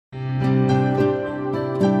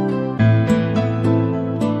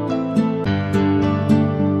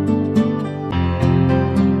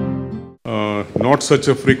not such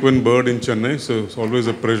a frequent bird in Chennai, so it's always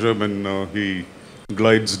a pleasure when he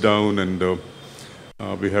glides down and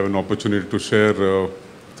we have an opportunity to share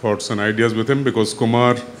thoughts and ideas with him, because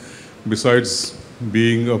Kumar, besides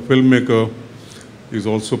being a filmmaker, is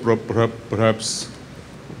also perhaps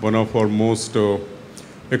one of our most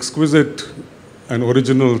exquisite and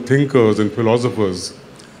original thinkers and philosophers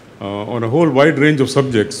on a whole wide range of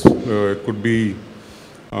subjects. It could be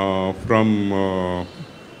from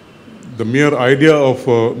the mere idea of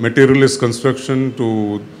materialist construction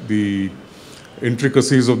to the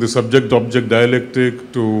intricacies of the subject-object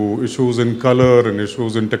dialectic, to issues in color and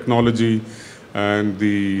issues in technology, and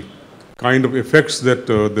the kind of effects that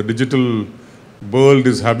the digital world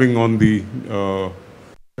is having on the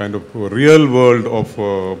kind of real world of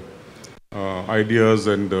ideas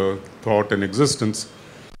and thought and existence,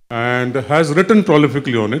 and has written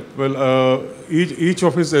prolifically on it. Well, each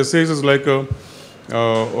of his essays is like a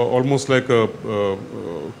almost like a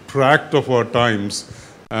tract of our times,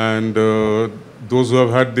 and those who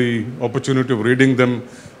have had the opportunity of reading them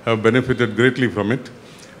have benefited greatly from it.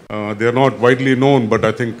 They are not widely known, but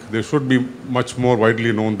I think they should be much more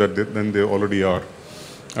widely known than they already are.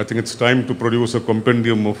 I think it's time to produce a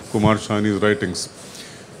compendium of Kumar Shahani's writings.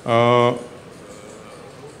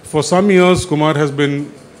 For some years, Kumar has been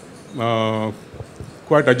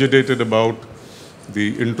quite agitated about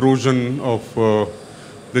the intrusion of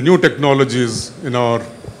the new technologies in our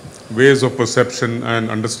ways of perception and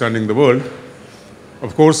understanding the world.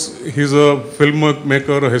 Of course, he's a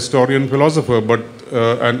filmmaker, a historian, philosopher, but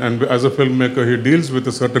and as a filmmaker, he deals with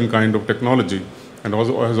a certain kind of technology and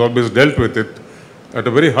also has always dealt with it at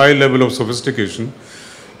a very high level of sophistication.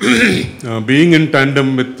 Being in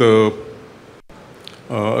tandem with a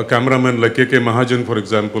cameraman like K.K. Mahajan, for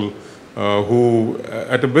example, who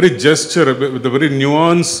at a very gesture, with a very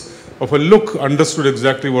nuance of a look, understood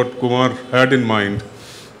exactly what Kumar had in mind.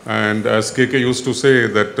 And as KK used to say,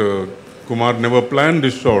 that Kumar never planned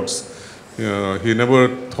his shots. He never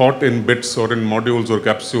thought in bits or in modules or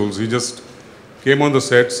capsules. He just came on the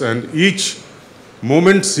sets, and each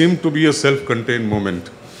moment seemed to be a self-contained moment.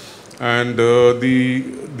 And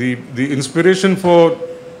the inspiration for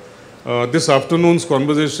this afternoon's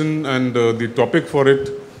conversation and the topic for it,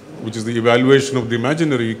 which is the evaluation of the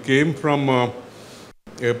imaginary, came from a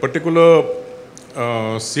particular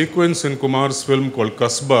sequence in Kumar's film called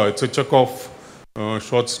Kasba. It's a Chekhov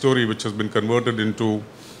short story which has been converted into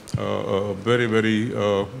a very, very,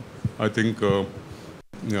 I think,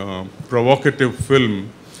 provocative film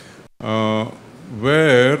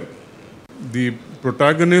where the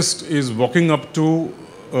protagonist is walking up to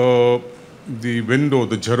the window,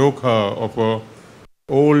 the jharokha of a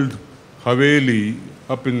old haveli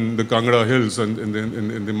up in the Kangra hills and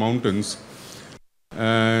in the mountains,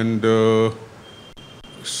 and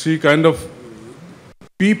she kind of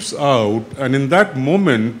peeps out, and in that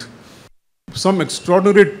moment some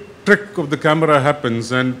extraordinary trick of the camera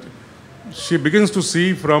happens, and she begins to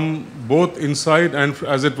see from both inside and,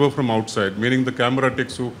 as it were, from outside, meaning the camera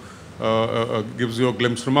takes you, gives you a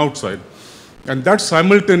glimpse from outside. And that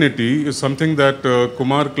simultaneity is something that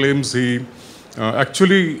Kumar claims he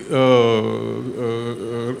actually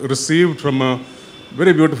received from a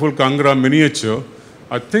very beautiful Kangra miniature.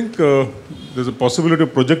 I think there's a possibility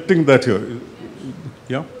of projecting that here.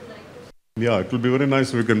 Yeah? Yeah, it will be very nice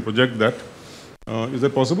if we can project that. Is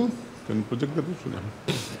that possible? Can you project that?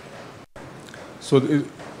 Yeah. So, is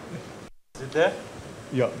it there?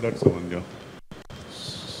 Yeah, that's the one, yeah.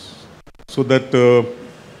 So that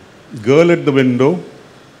girl at the window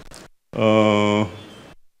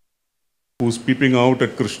who's peeping out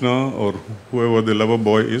at Krishna or whoever the lover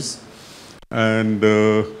boy is, and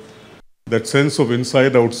that sense of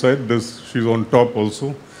inside, outside, she's on top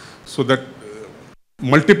also. So that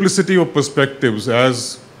multiplicity of perspectives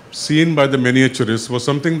as seen by the miniaturist was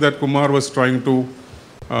something that Kumar was trying to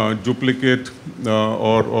duplicate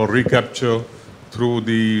or recapture through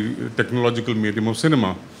the technological medium of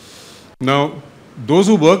cinema. Now, those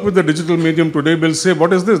who work with the digital medium today will say,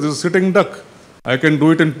 what is this? This is a sitting duck. I can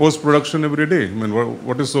do it in post-production every day. I mean,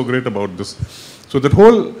 what is so great about this? So that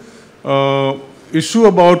whole issue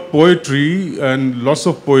about poetry and loss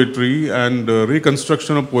of poetry and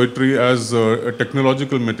reconstruction of poetry as a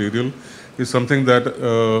technological material is something that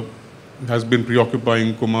has been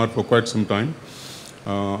preoccupying Kumar for quite some time.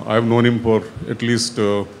 I've known him for at least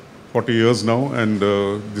 40 years now, and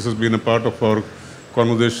this has been a part of our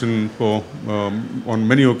conversation for on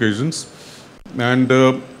many occasions. And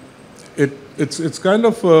it's kind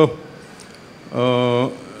of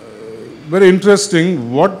very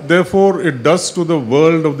interesting what therefore it does to the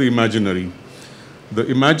world of the imaginary. The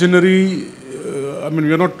imaginary, mean,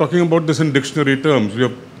 we are not talking about this in dictionary terms. We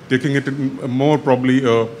are taking it in a more probably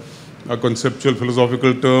a conceptual,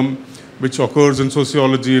 philosophical term, which occurs in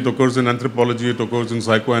sociology, it occurs in anthropology, it occurs in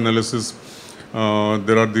psychoanalysis.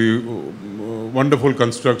 There are the wonderful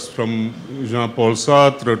constructs from Jean-Paul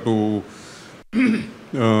Sartre to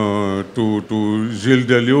Gilles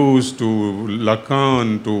Deleuze, to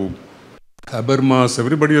Lacan, to Habermas.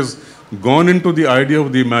 Everybody has gone into the idea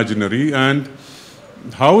of the imaginary and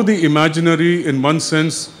how the imaginary, in one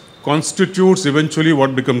sense, constitutes eventually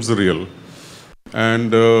what becomes the real.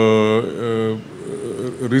 And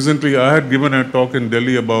recently I had given a talk in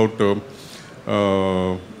Delhi about the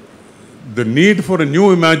need for a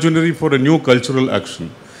new imaginary for a new cultural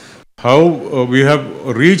action. How we have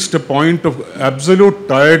reached a point of absolute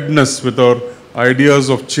tiredness with our ideas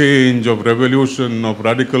of change, of revolution, of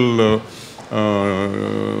radical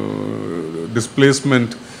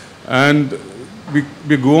displacement, and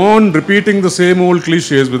we go on repeating the same old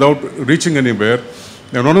cliches without reaching anywhere.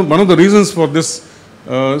 And one of the reasons for this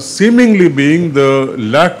seemingly being the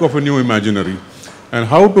lack of a new imaginary, and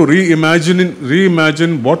how to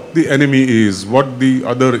reimagine what the enemy is, what the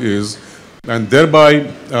other is, and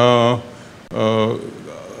thereby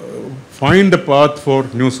find a path for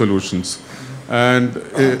new solutions. And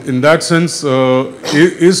in that sense,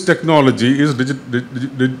 is technology, is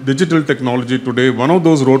digital technology today one of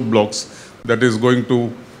those roadblocks that is going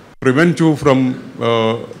to prevent you from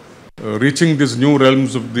reaching these new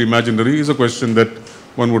realms of the imaginary, is a question that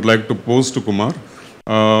one would like to pose to Kumar.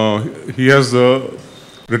 He has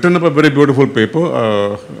written up a very beautiful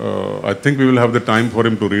paper. I think we will have the time for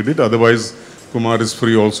him to read it. Otherwise, Kumar is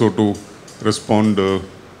free also to respond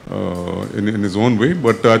in his own way.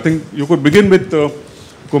 But I think you could begin with,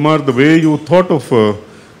 Kumar, the way you thought of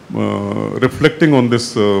reflecting on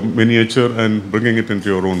this miniature and bringing it into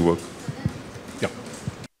your own work. Yeah.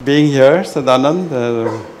 Being here, Sadanand,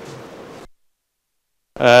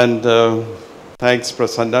 and thanks,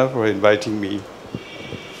 Prasanna, for inviting me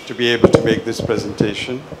to be able to make this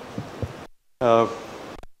presentation.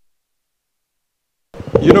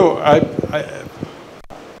 You know,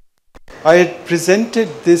 I had presented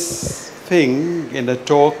this thing in a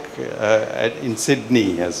talk in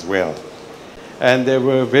Sydney as well. And there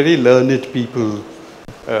were very learned people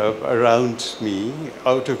around me,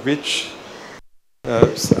 out of which, I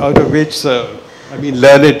mean,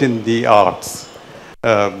 learned in the arts.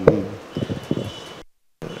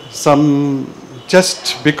 Some,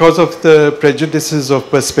 just because of the prejudices of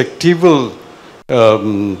perspectival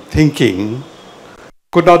thinking,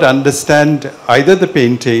 could not understand either the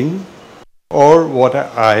painting or what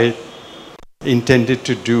I intended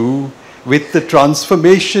to do with the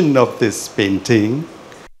transformation of this painting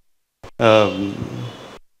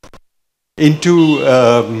into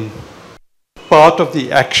part of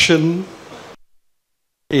the action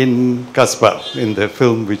in Kasbah, in the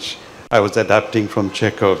film which I was adapting from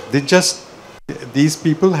Chekhov. These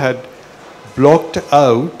people had blocked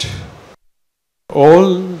out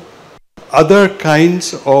all other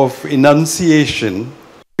kinds of enunciation,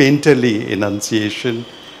 painterly enunciation,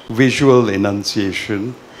 visual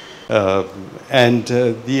enunciation, and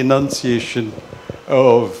the enunciation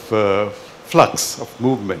of flux, of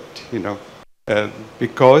movement, you know,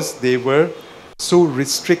 because they were so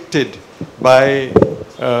restricted by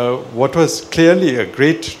what was clearly a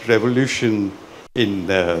great revolution in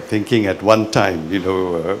thinking at one time, you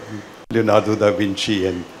know, Leonardo da Vinci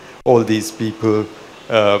and all these people,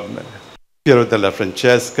 Piero della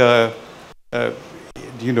Francesca,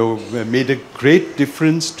 you know, made a great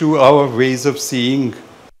difference to our ways of seeing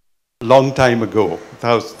long time ago,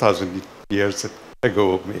 1,000 years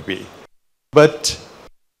ago maybe. But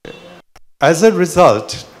as a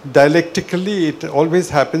result, dialectically, it always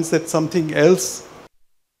happens that something else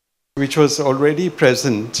which was already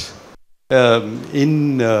present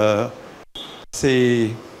in,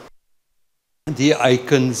 say, the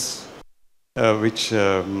icons which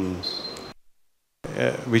were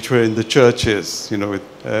in the churches, you know,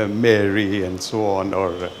 with Mary and so on,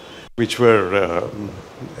 or which were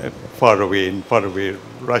far away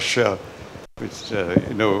Russia, which,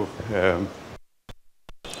 you know,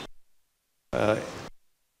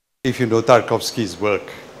 if you know Tarkovsky's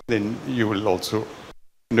work, then you will also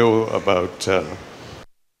know about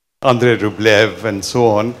Andrei Rublev and so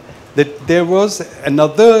on, that there was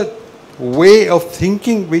another way of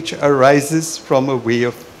thinking which arises from a way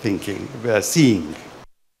of thinking, seeing,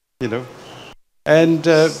 you know. And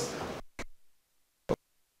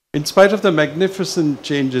in spite of the magnificent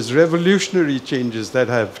changes, revolutionary changes that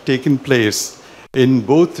have taken place in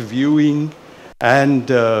both viewing and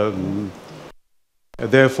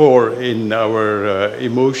therefore in our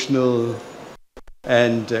emotional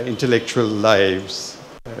and intellectual lives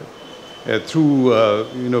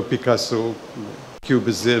through, Picasso,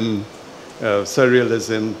 Cubism,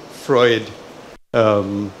 Surrealism, Freud,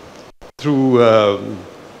 through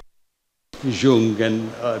Jung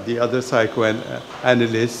and the other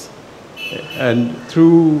psychoanalysts, and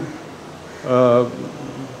through, the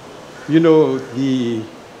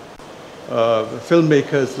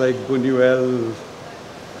filmmakers like Buñuel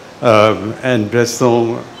and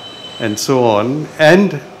Bresson and so on,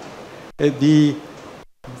 and the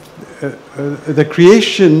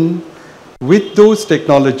creation with those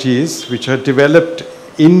technologies which are developed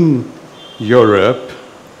in Europe,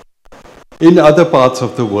 in other parts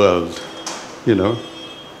of the world,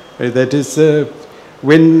 that is,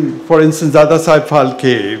 when, for instance, Dadasaheb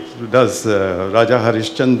Phalke does Raja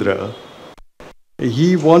Harishchandra,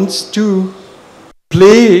 he wants to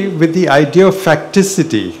play with the idea of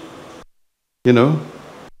facticity,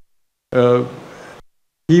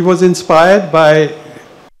 he was inspired by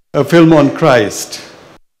a film on Christ,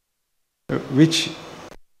 which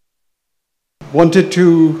wanted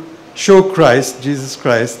to show Christ, Jesus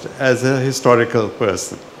Christ, as a historical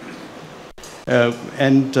person. Now,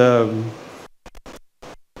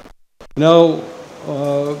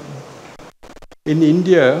 in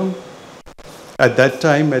India, at that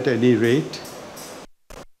time, at any rate,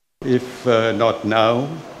 if not now,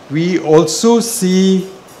 we also see,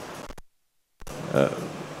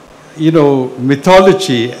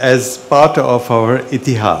 mythology as part of our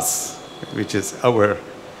itihas, which is our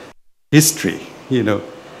history,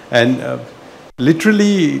 and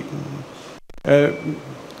literally,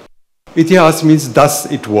 itihas means thus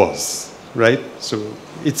it was, right? So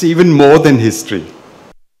it's even more than history.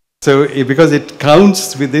 So because it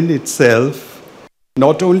counts within itself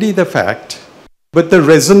not only the fact, but the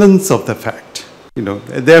resonance of the fact.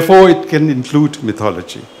 Therefore it can include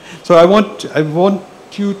mythology. So I want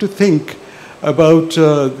you to think about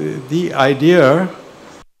the idea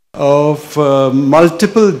of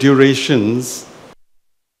multiple durations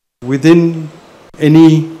within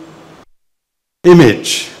any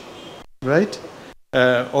image, right?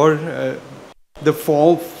 Or the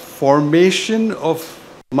formation of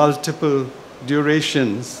multiple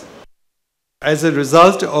durations as a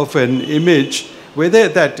result of an image, whether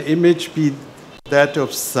that image be that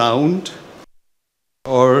of sound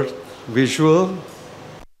or visual,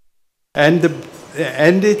 and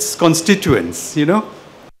its constituents,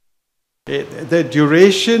 The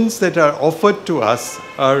durations that are offered to us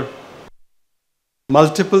are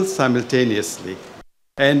multiple simultaneously.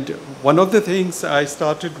 And one of the things I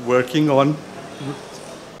started working on,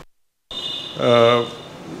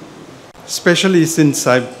 especially since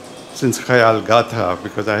Khayal Gatha,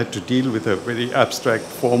 because I had to deal with a very abstract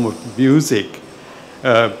form of music,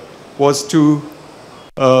 was to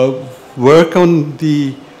work on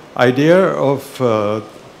the idea of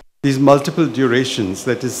these multiple durations,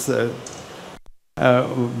 that is,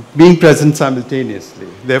 being present simultaneously.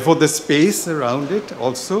 Therefore, the space around it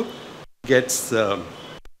also gets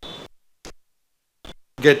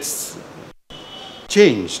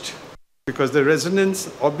changed, because the resonance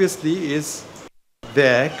obviously is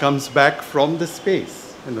there, comes back from the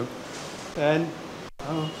space, And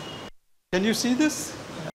can you see this?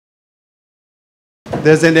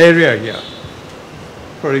 There's an area here,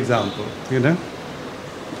 for example,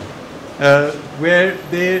 where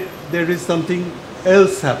there is something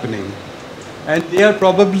else happening. And they are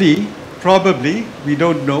probably, we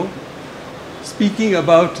don't know, speaking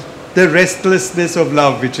about the restlessness of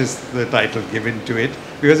love, which is the title given to it,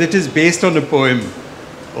 because it is based on a poem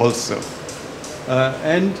also.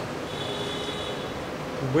 And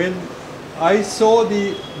when I saw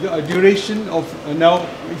the duration of, now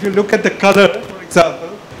if you look at the color, for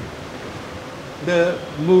example, the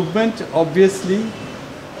movement obviously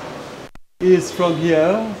is from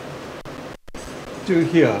here to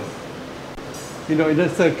here, in a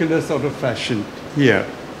circular sort of fashion here.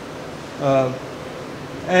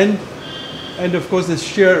 And of course the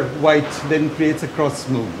sheer white then creates a cross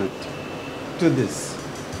movement to this.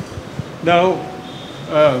 Now,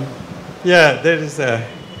 there is a,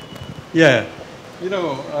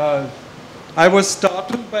 I was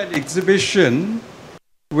startled by an exhibition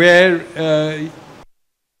where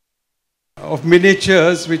of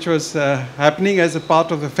miniatures, which was happening as a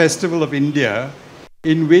part of the Festival of India,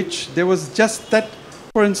 in which there was just that,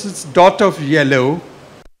 for instance, dot of yellow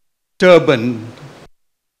turban,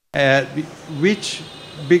 which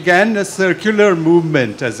began a circular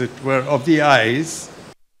movement, as it were, of the eyes.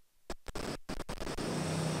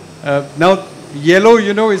 Now, yellow,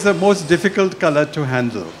 is the most difficult color to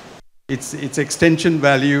handle. Its extension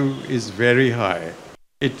value is very high.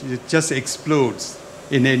 It just explodes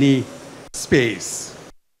in any space.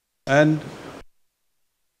 And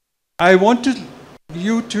I want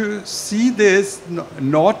you to see this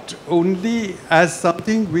not only as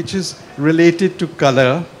something which is related to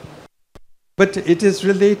color, but it is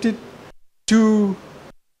related to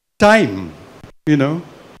time, you know.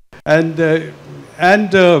 And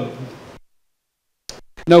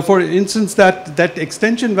now, for instance, that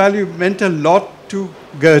extension value meant a lot to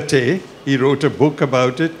Goethe. He wrote a book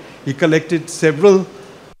about it. He collected several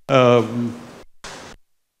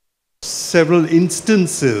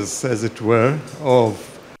instances, as it were,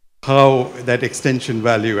 of how that extension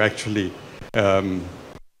value actually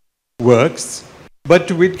works. But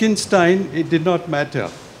to Wittgenstein, it did not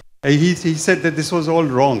matter. He said that this was all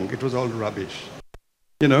wrong. It was all rubbish.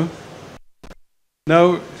 You know?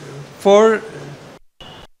 Now, for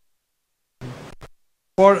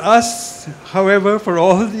us, however, for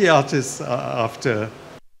all the artists after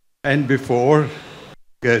and before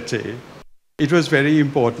Goethe, it was very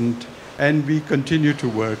important, and we continue to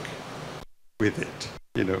work with it.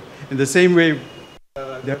 You know, in the same way,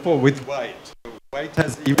 therefore, with white. White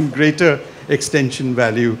has even greater extension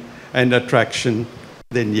value and attraction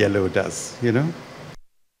than yellow does. You know.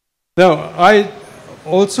 Now, I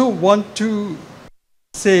also want to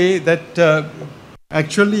say that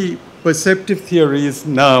actually perceptive theories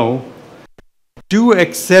now do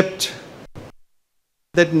accept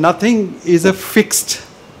that nothing is a fixed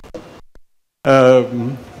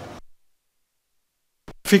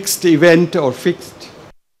event or fixed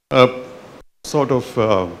sort of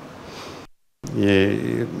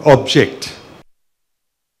object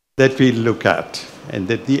that we look at, and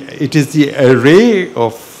that it is the array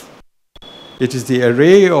of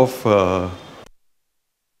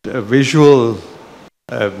visual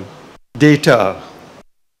data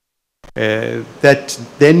that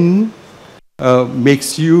then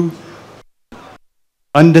makes you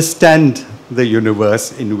understand the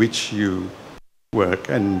universe in which you work.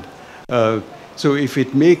 And so if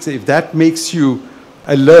that makes you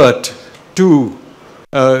alert to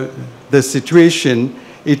the situation,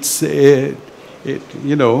 it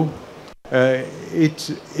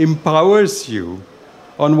empowers you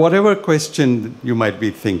on whatever question you might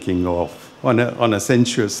be thinking of on a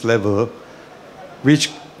sensuous level,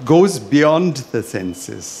 which goes beyond the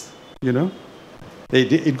senses. You know,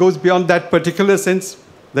 it goes beyond that particular sense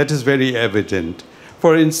that is very evident.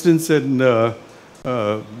 For instance, in the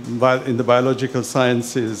biological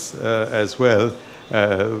sciences as well,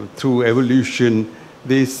 through evolution,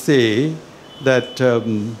 they say that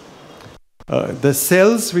the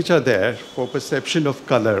cells which are there for perception of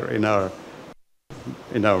color in our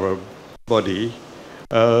body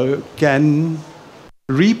can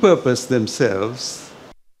repurpose themselves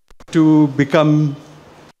to become,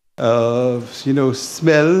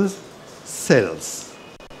 smell cells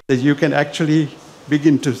that you can actually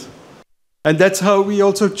begin to. And that's how we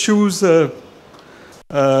also choose a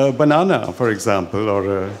banana, for example,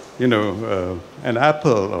 or an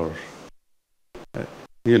apple, or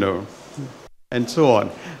and so on.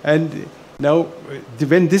 And now,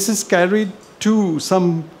 when this is carried to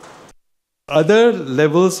some other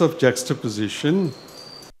levels of juxtaposition,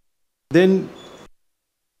 then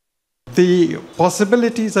the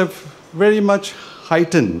possibilities are very much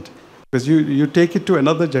heightened, because you take it to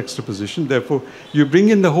another juxtaposition. Therefore, you bring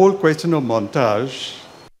in the whole question of montage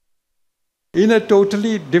in a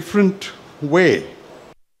totally different way.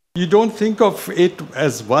 You don't think of it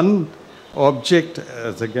as one object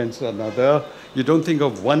as against another. You don't think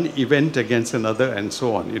of one event against another, and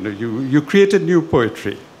so on. You create a new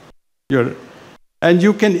poetry. And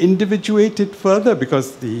you can individuate it further,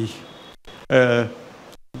 because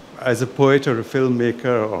as a poet or a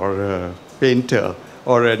filmmaker or a painter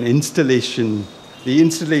or an the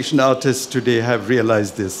installation artists today have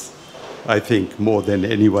realized this, I think, more than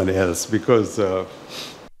anyone else, because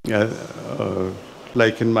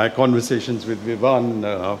like in my conversations with Vivan,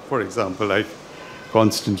 for example, I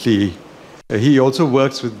constantly, he also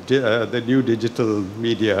works with the new digital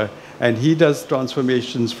media, and he does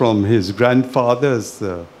transformations from his grandfather's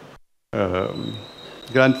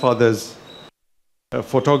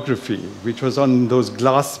photography, which was on those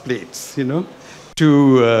glass plates,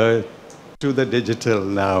 to the digital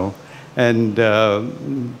now. And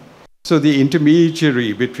so the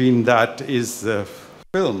intermediary between that is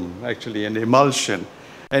film, actually, and emulsion.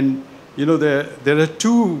 And there are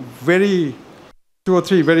two or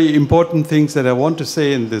three very important things that I want to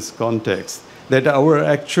say in this context. That our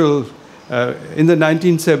actual, in the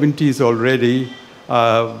 1970s already,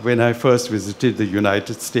 when I first visited the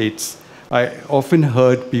United States, I often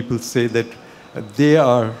heard people say that they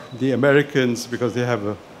are the Americans, because they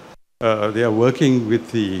have they are working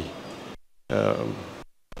with the,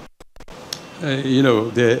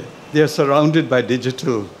 they are surrounded by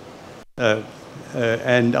digital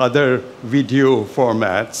and other video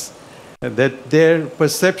formats, that their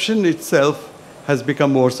perception itself has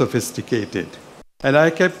become more sophisticated. And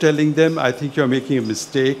I kept telling them, I think you're making a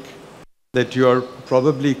mistake, that you're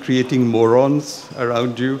probably creating morons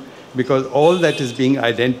around you, because all that is being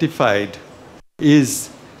identified is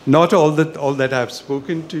not all that I've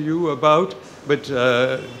spoken to you about, but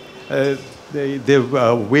the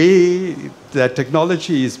way that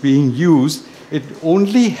technology is being used, it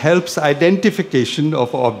only helps identification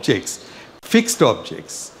of objects, fixed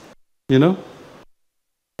objects, and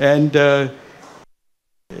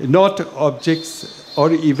not objects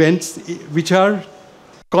or events which are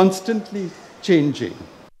constantly changing.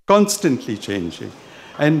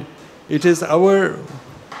 And it is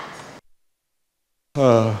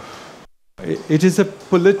it is a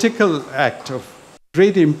political act of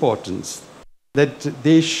great importance that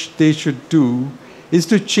they should do, is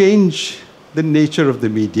to change the nature of the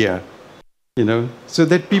media, so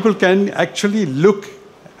that people can actually look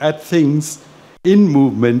at things in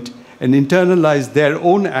movement and internalize their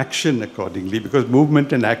own action accordingly, because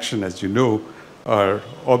movement and action, as you know, are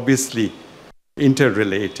obviously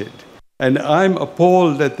interrelated. And I'm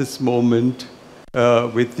appalled at this moment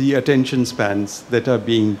with the attention spans that are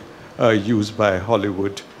being used by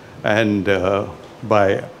Hollywood and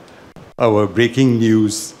by our breaking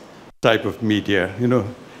news type of media,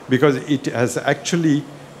 because it has actually,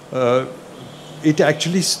 it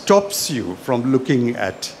actually stops you from looking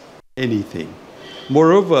at anything.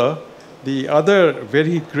 Moreover, the other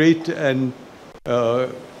very great and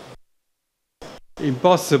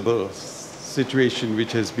impossible situation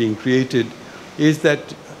which has been created is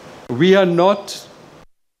that we are not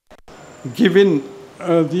given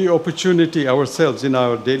the opportunity ourselves in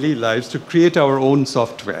our daily lives to create our own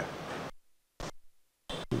software.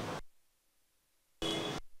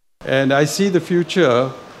 And I see the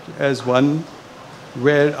future as one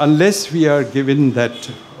where, unless we are given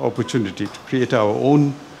that opportunity to create our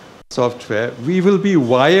own software, we will be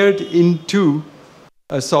wired into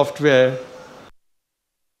a software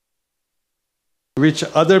which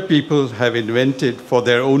other people have invented for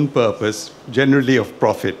their own purpose, generally of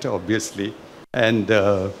profit, obviously, and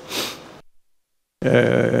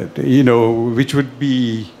which would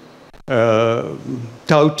be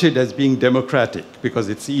touted as being democratic because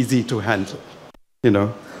it's easy to handle,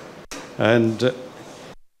 and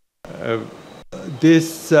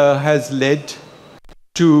this has led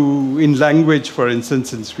to, in language, for instance,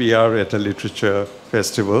 since we are at a literature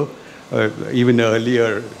festival, even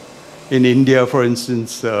earlier in India, for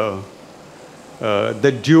instance, the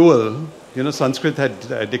dual, Sanskrit had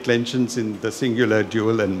declensions in the singular,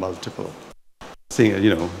 dual, and multiple,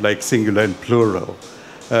 like singular and plural.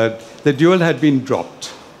 The dual had been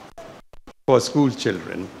dropped for school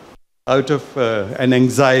children out of an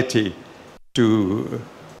anxiety to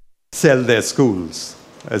sell their schools,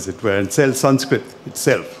 as it were, and sell Sanskrit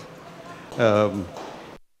itself.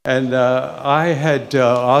 And I had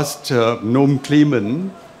asked Noam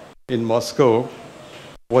Kleeman in Moscow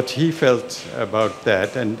what he felt about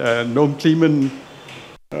that. And Noam Kleeman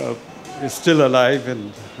is still alive,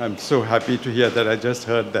 and I'm so happy to hear that. I just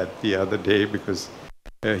heard that the other day, because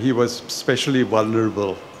he was especially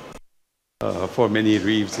vulnerable for many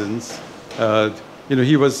reasons.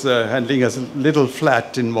 He was handling a little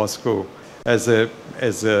flat in Moscow as a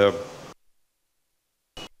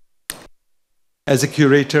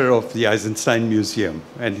curator of the Eisenstein Museum,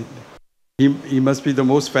 and he must be the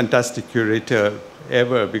most fantastic curator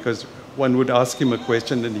ever, because one would ask him a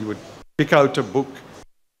question and he would pick out a book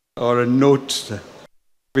or a note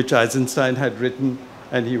which Eisenstein had written,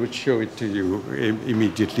 and he would show it to you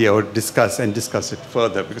immediately, or discuss it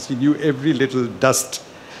further, because he knew every little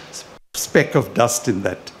speck of dust in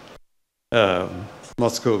that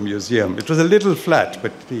Moscow museum. It was a little flat,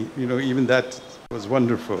 but even that was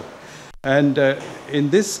wonderful. And in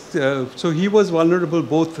this, so he was vulnerable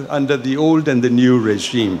both under the old and the new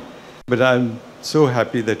regime. But I'm so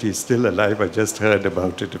happy that he's still alive. I just heard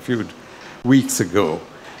about it a few weeks ago.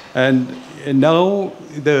 And now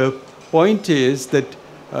the point is that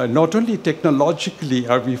not only technologically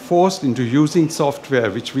are we forced into using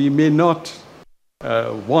software which we may not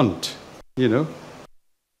want,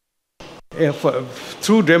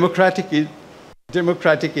 through democratic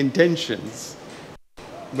intentions,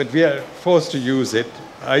 but we are forced to use it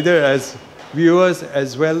either as viewers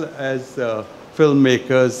as well as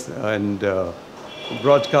filmmakers and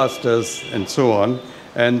broadcasters and so on.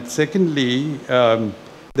 And secondly,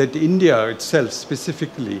 that India itself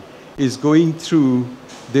specifically is going through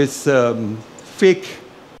this fake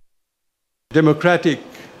democratic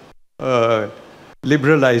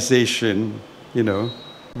liberalization,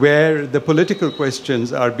 where the political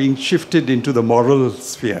questions are being shifted into the moral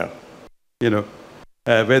sphere, where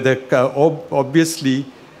obviously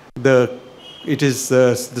it is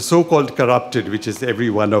the so-called corrupted, which is every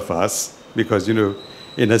one of us, because,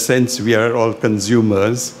 in a sense, we are all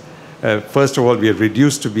consumers. First of all, we are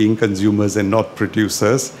reduced to being consumers and not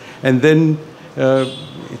producers. And then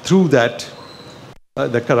through that,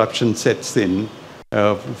 the corruption sets in.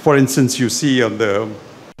 For instance, you see on the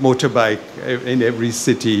motorbike in every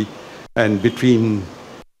city and between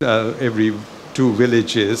every two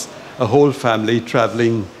villages, a whole family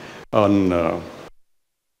traveling on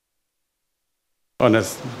a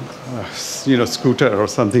scooter or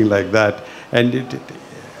something like that. And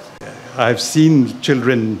I've seen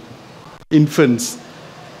children, infants,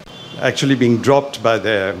 actually being dropped by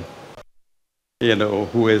their,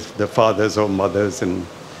 who is the fathers or mothers, and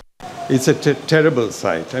it's a terrible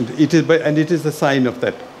sight, and it is a sign of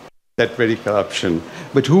that very corruption.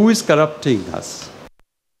 But who is corrupting us?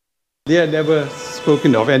 They are never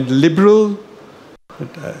spoken of. And liberal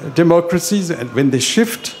democracies, and when they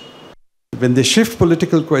shift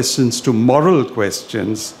political questions to moral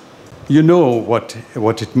questions, you know what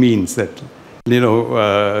it means. That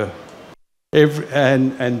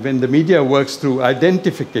and when the media works through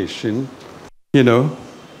identification,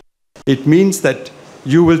 it means that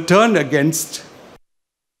you will turn against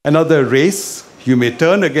another race, you may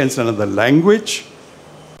turn against another language,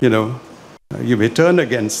 you may turn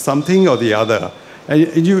against something or the other.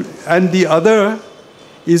 And the other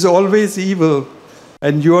is always evil,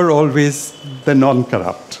 and you are always the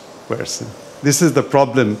non-corrupt person. This is the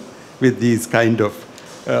problem with these kind of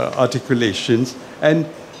articulations. And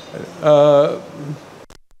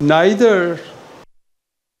neither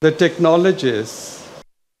the technologists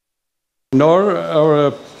nor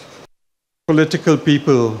our political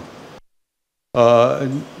people,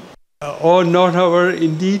 or not our,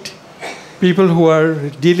 indeed, people who are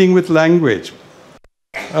dealing with language,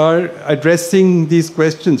 are addressing these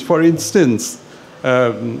questions. For instance,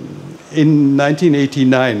 in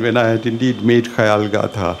 1989, when I had indeed made Khayal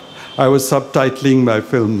Gatha, I was subtitling my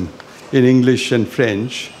film in English and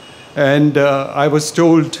French, and I was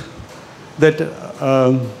told that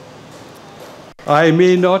I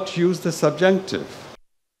may not use the subjunctive,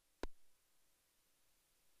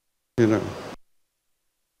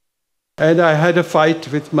 And I had a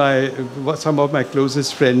fight with some of my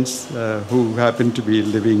closest friends who happened to be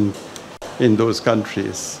living in those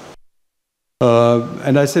countries.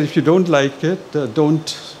 And I said, if you don't like it, don't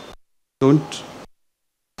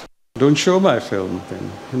show my film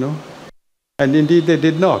then, And indeed they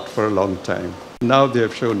did not for a long time. Now they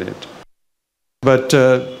have shown it. But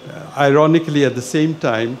ironically, at the same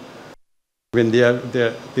time, when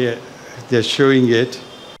they're showing it,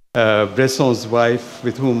 Bresson's wife,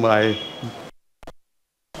 with whom I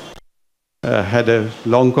had a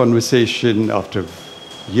long conversation after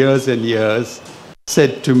years and years,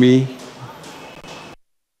 said to me,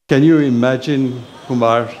 can you imagine,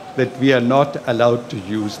 Kumar, that we are not allowed to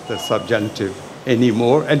use the subjunctive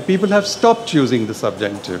anymore? And people have stopped using the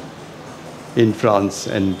subjunctive in France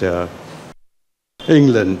and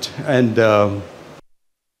England. And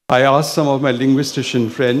I asked some of my linguistician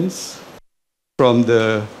friends from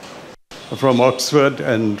Oxford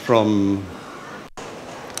and from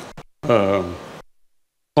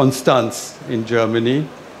Constance in Germany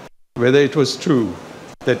whether it was true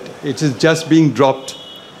that it is just being dropped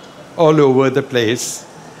all over the place.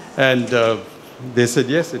 And they said,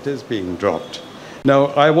 yes, it is being dropped. Now,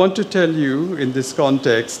 I want to tell you in this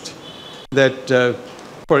context that,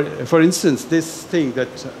 for instance, this thing that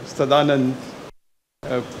Sadanand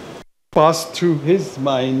passed through his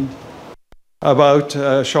mind about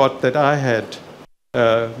a shot that I had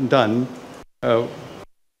done,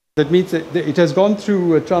 that means that it has gone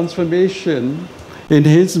through a transformation in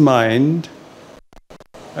his mind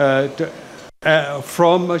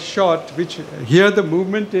from a shot which, here the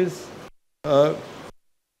movement is,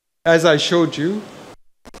 as I showed you,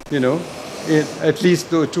 at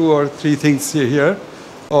least 2 or 3 things here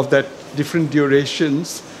of that different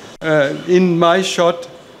durations. In my shot,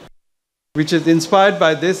 which is inspired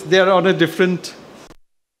by this, they are on a different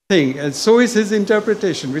thing. And so is his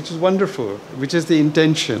interpretation, which is wonderful, which is the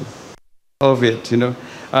intention of it.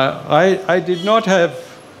 I did not have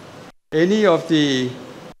any of the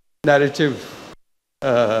narrative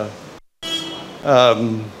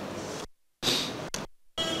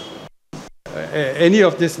any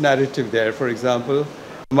of this narrative there. For example,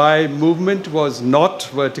 my movement was not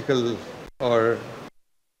vertical or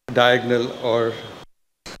diagonal or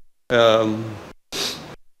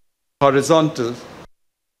horizontal.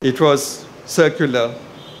 It was circular,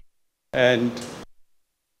 and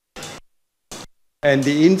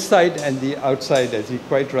the inside and the outside, as he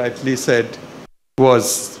quite rightly said,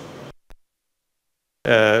 was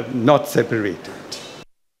not separated.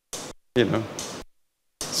 You know,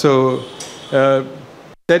 so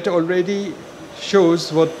that already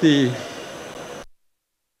shows what the,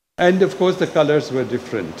 and of course the colors were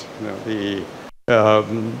different. You know,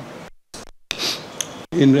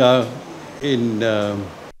 in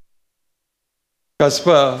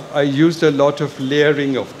Kasbah, I used a lot of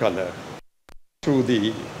layering of color through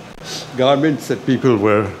the garments that people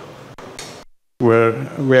were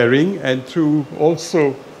wearing, and through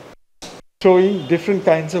also throwing different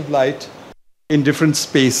kinds of light in different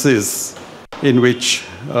spaces in which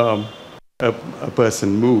a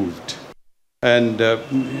person moved. And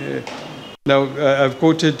now I've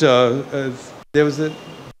quoted, there is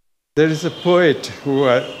a poet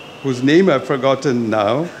whose name I've forgotten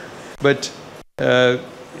now, but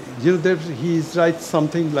you know, he writes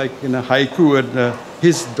something like in a haiku, and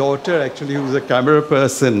his daughter, actually, who's a camera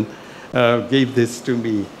person, gave this to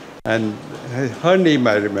me. And her name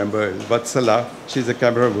I remember, Vatsala. She's a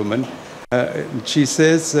camera woman. She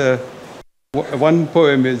says, one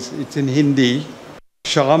poem it's in Hindi,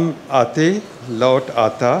 Sham aate, laut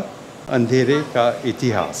aata, andhere ka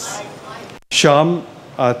itihas. Sham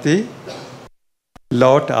aate,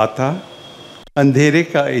 laut aata,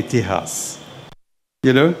 andhere ka itihas.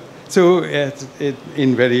 You know, so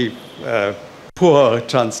in very poor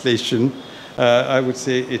translation, I would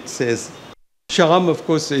say it says, Sham, of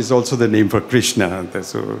course, is also the name for Krishna.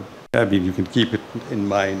 So, I mean, you can keep it in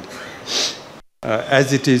mind,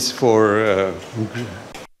 as it is for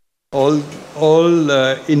all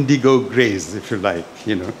indigo grays, if you like.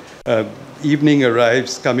 You know, evening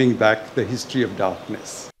arrives, coming back. The history of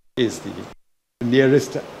darkness is the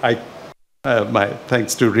nearest.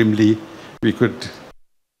 Thanks to Rimli, we could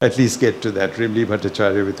at least get to that. Rimli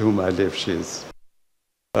Bhattacharya, with whom I live, she is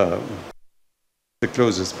the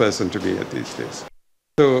closest person to me at these days.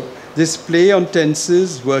 So this play on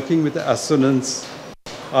tenses, working with the assonance,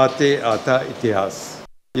 ate, ata, itihas,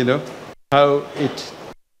 you know, how it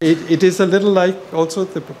is a little like also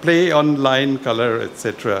the play on line, color,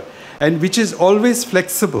 etc., and which is always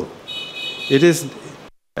flexible. It is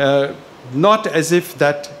not as if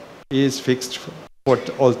that is fixed for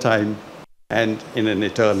all time and in an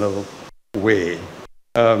eternal way.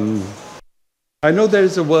 I know there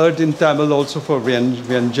is a word in Tamil also for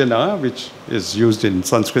Vyanjana, which is used in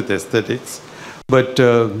Sanskrit aesthetics, but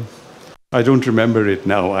I don't remember it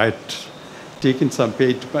now. I'd taken some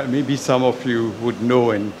page, maybe some of you would know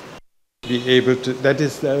and be able to. That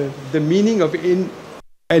is the meaning of an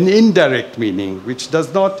indirect meaning, which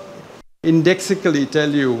does not indexically tell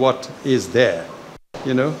you what is there,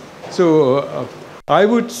 you know. So I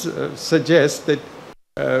would suggest that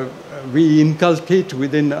we inculcate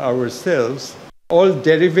within ourselves all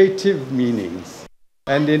derivative meanings,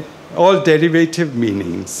 and in all derivative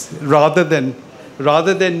meanings, rather than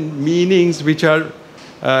meanings which are,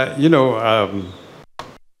 you know,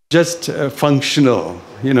 just functional.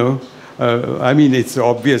 You know, I mean, it's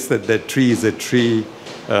obvious that the tree is a tree.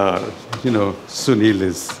 You know, Sunil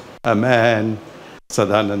is a man,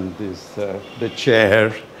 Sadanand is the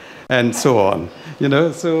chair, and so on. You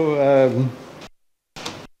know, so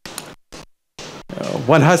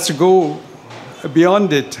one has to go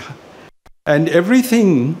beyond it, and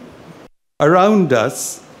everything around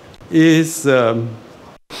us is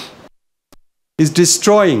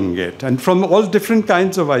destroying it, and from all different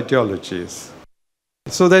kinds of ideologies,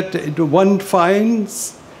 so that one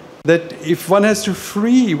finds that if one has to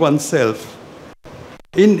free oneself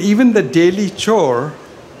in even the daily chore,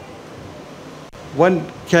 one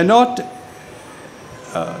cannot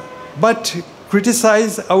but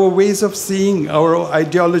criticize our ways of seeing, our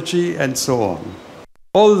ideology, and so on.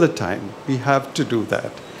 All the time, we have to do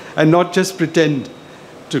that, and not just pretend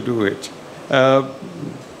to do it. And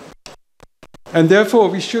therefore,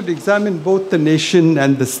 we should examine both the nation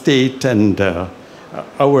and the state and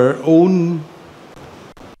our own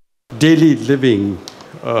daily living,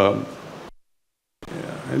 and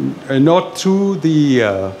not through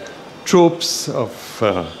the tropes of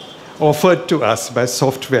offered to us by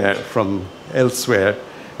software from elsewhere,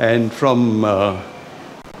 and from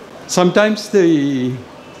sometimes the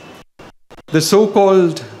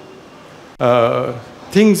so-called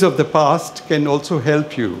things of the past can also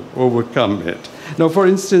help you overcome it. Now, for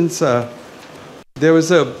instance, there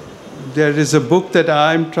is a book that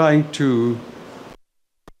I'm trying to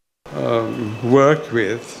work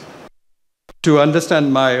with to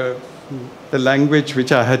understand the language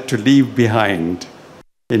which I had to leave behind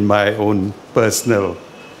in my own personal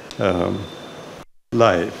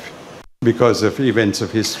life because of events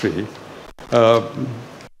of history,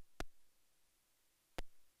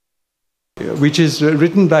 which is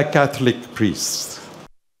written by Catholic priests.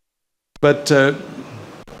 But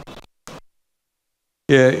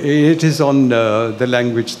it is on the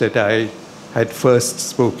language that I had first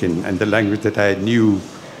spoken and the language that I knew,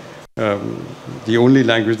 the only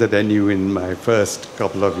language that I knew in my first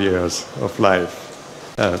couple of years of life,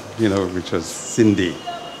 which was Sindhi.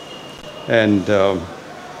 And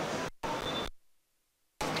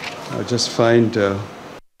I'll just find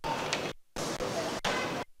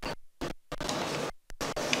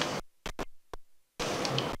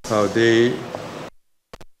how they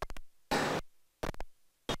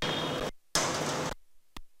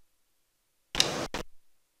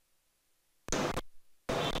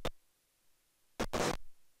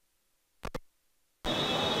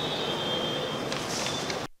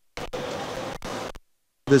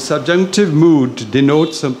the subjunctive mood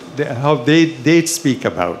denotes how they speak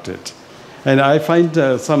about it. And I find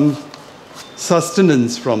some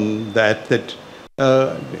sustenance from that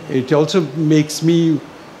it also makes me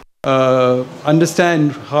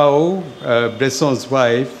understand how Bresson's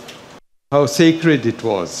wife, how sacred it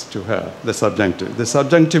was to her, the subjunctive. The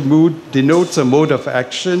subjunctive mood denotes a mode of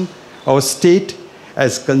action or state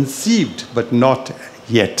as conceived but not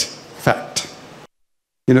yet fact.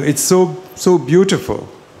 It's so beautiful,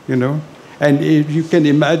 and if you can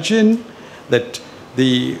imagine that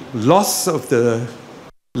the loss of the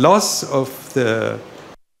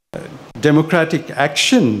democratic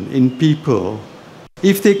action in people,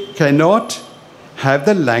 if they cannot have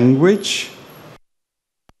the language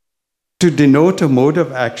to denote a mode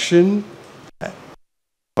of action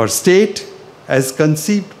or state as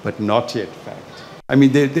conceived but not yet fact. I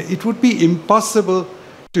mean, it would be impossible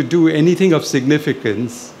to do anything of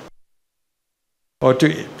significance or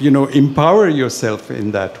to, empower yourself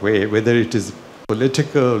in that way, whether it is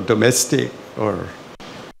political, domestic, or,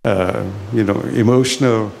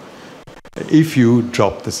 emotional, if you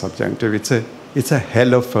drop the subjunctive. It's a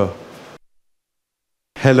hell of a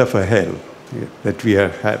hell that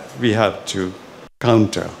we have to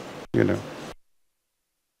counter,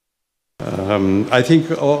 I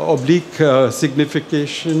think oblique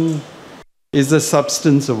signification is the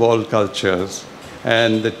substance of all cultures,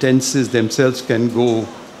 and the tenses themselves can go,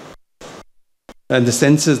 and the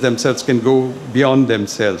senses themselves can go beyond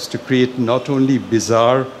themselves to create not only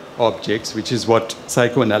bizarre objects, which is what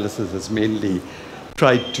psychoanalysis has mainly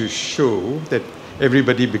tried to show, that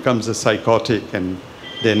everybody becomes a psychotic and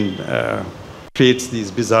then creates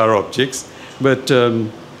these bizarre objects, but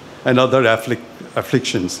and other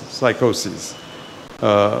afflictions, psychoses.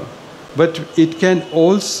 But it can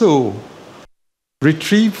also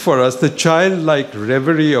retrieve for us the childlike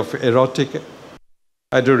reverie of erotic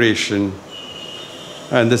adoration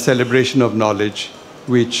and the celebration of knowledge,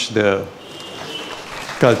 which the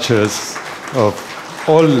cultures of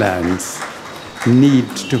all lands need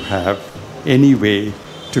to have anyway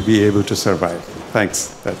to be able to survive. Thanks.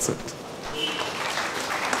 That's it.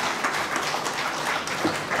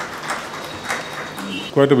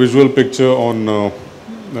 Quite a visual picture on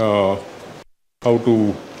how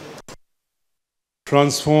to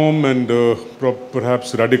transform and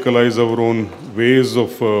perhaps radicalize our own ways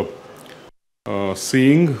of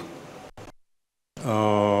seeing.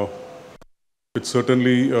 It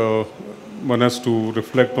certainly one has to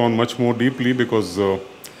reflect on much more deeply because of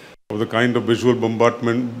the kind of visual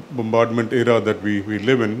bombardment era that we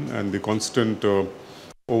live in, and the constant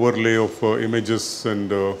overlay of images and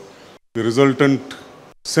the resultant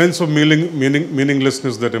sense of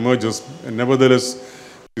meaninglessness that emerges, and nevertheless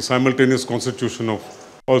the simultaneous constitution of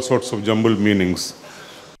all sorts of jumbled meanings.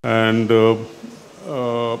 And in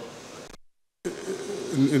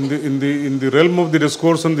the realm of the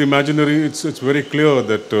discourse and the imaginary, it's very clear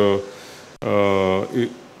that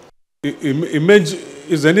image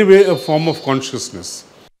is anyway a form of consciousness.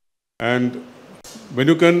 And when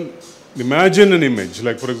you can imagine an image,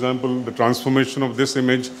 like for example the transformation of this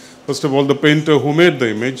image, first of all the painter who made the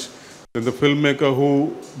image, then the filmmaker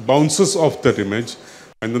who bounces off that image,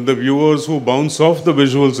 and then the viewers who bounce off the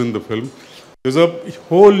visuals in the film, there's a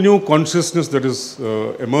whole new consciousness that is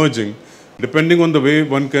emerging, depending on the way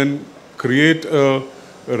one can create a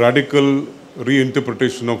radical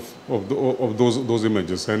reinterpretation of those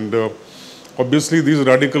images. And obviously these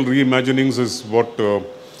radical reimaginings is what the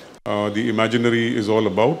imaginary is all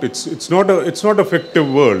about. It's not a fictive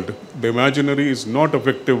world. The imaginary is not a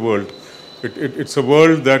fictive world. It's a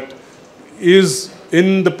world that is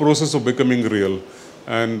in the process of becoming real.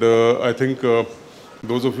 And I think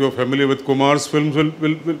those of you who are familiar with Kumar's films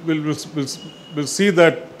will see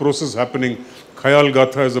that process happening. Khayal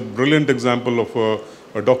Gatha is a brilliant example of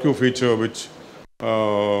a docu-feature which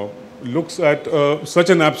looks at such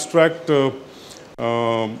an abstract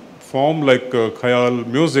form like Khayal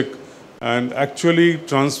music and actually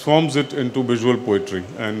transforms it into visual poetry.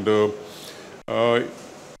 And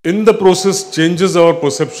in the process changes our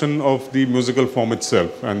perception of the musical form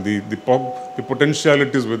itself and the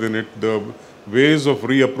potentialities within it, the ways of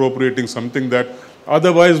reappropriating something that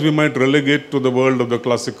otherwise we might relegate to the world of the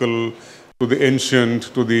classical, to the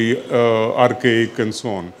ancient, to the archaic and so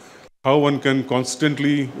on. How one can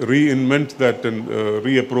constantly reinvent that and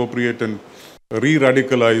reappropriate and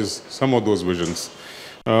re-radicalize some of those visions.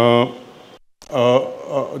 The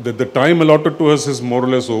time allotted to us is more or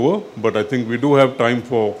less over, but I think we do have time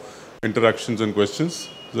for interactions and questions.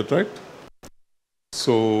 Is that right?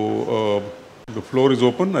 So the floor is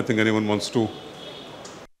open. I think anyone wants to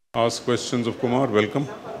ask questions of Kumar. Welcome.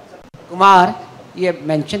 Kumar, you have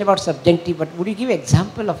mentioned about subjunctive, but would you give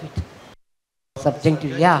example of it?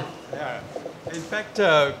 Subjunctive, yeah. Yeah. In fact,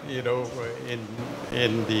 you know,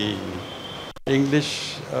 in the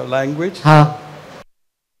English language,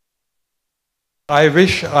 I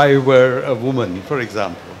wish I were a woman, for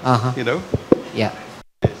example. You know? Yeah.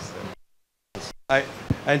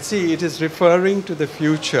 And see, it is referring to the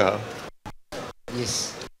future.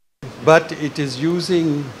 Yes. But it is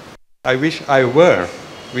using I wish I were,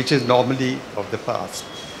 which is normally of the past.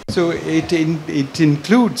 So it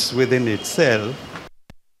includes within itself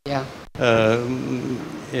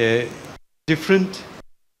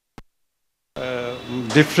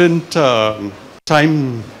different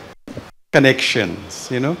time connections,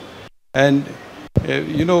 you know. And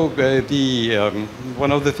you know,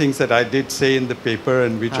 one of the things that I did say in the paper,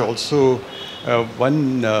 and which also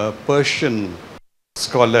one Persian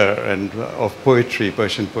scholar and of poetry,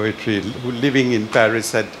 Persian poetry, who living in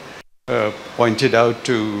Paris, had pointed out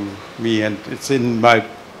to me, and it's in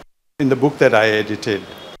the book that I edited,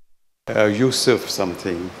 Yusuf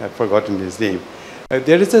something, I've forgotten his name.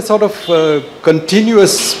 There is a sort of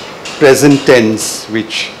continuous present tense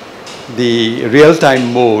which the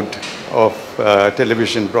real-time mode of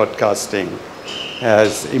television broadcasting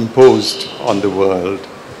has imposed on the world,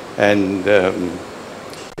 and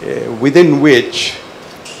within which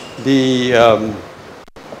they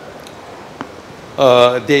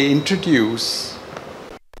introduce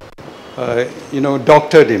you know,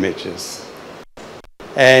 doctored images,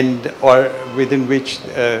 and or within which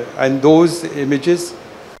and those images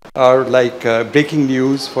are like breaking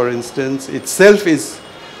news, for instance, itself is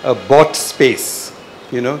a bought space.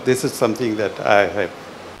 You know, this is something that I've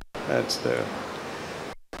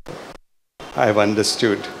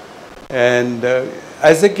understood. And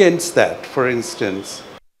as against that, for instance,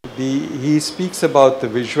 he speaks about the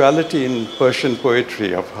visuality in Persian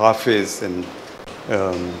poetry of Hafiz and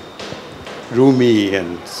Rumi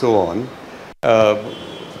and so on,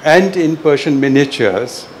 and in Persian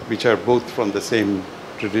miniatures, which are both from the same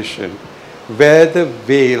tradition, where the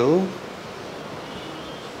veil,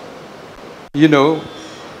 you know,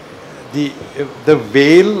 the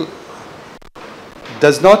veil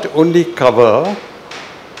does not only cover,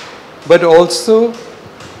 but also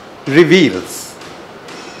reveals,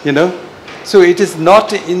 you know. So it is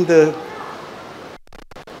not in the,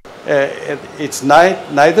 it's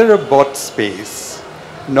neither a bought space,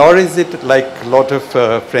 nor is it like a lot of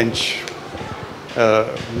French,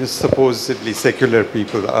 supposedly secular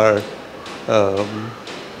people are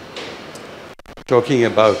talking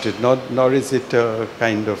about it, nor is it a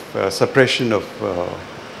kind of suppression of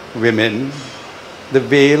women. The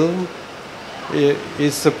veil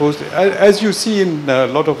is supposed to, as you see in a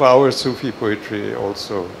lot of our Sufi poetry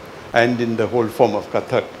also, and in the whole form of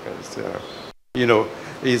Kathak, as, you know,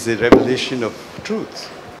 is a revelation of truth.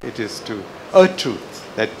 It is to a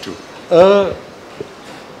truth, that truth.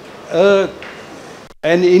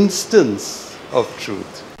 An instance of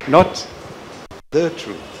truth, not the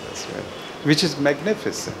truth as well, which is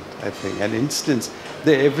magnificent, I think. An instance,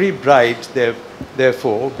 every bride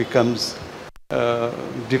therefore becomes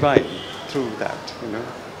divine through that, you know.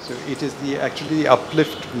 So it is actually the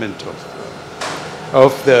upliftment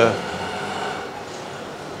of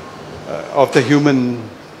the human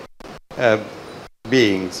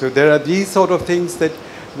being. So there are these sort of things that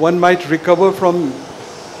one might recover from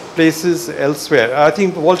places elsewhere. I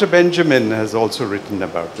think Walter Benjamin has also written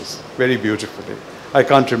about this very beautifully. I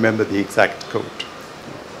can't remember the exact quote.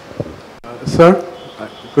 Sir,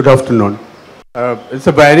 good afternoon. It's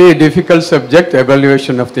a very difficult subject,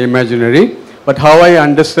 evaluation of the imaginary. But how I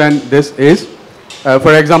understand this is,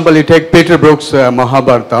 for example, you take Peter Brook's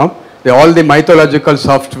Mahabharata, all the mythological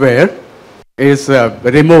software is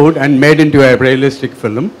removed and made into a realistic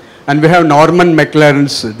film. And we have Norman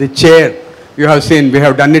McLaren's The Chair. You have seen, we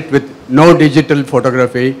have done it with no digital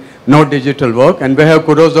photography, no digital work. And we have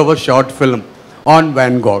Kurosawa's short film on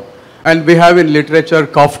Van Gogh. And we have in literature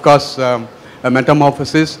Kafka's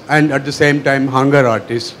Metamorphosis, and at the same time Hunger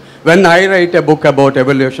Artist. When I write a book about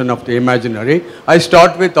evolution of the imaginary, I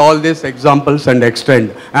start with all these examples and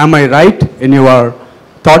extend. Am I right in your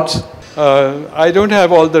thoughts? I don't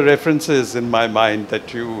have all the references in my mind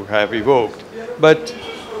that you have evoked, but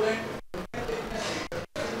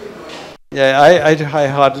yeah, I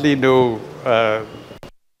hardly know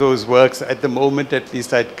those works at the moment. At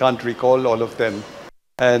least I can't recall all of them.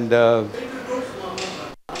 And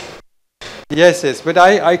yes, but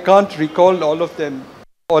I can't recall all of them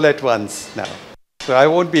all at once now. So I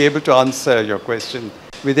won't be able to answer your question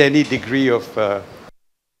with any degree of,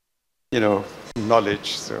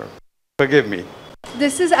 knowledge. So forgive me.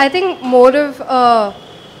 This is, I think, more of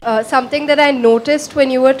something that I noticed when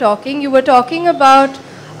you were talking. You were talking about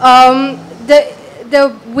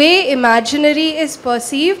the way imaginary is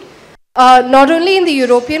perceived, not only in the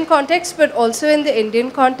European context, but also in the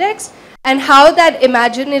Indian context, and how that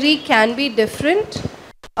imaginary can be different.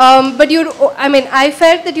 But I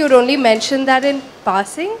felt that you'd only mentioned that in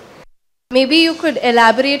passing. Maybe you could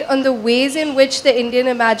elaborate on the ways in which the Indian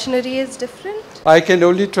imaginary is different? I can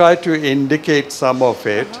only try to indicate some of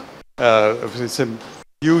it. It's a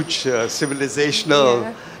huge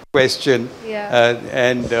civilizational question.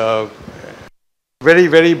 And very,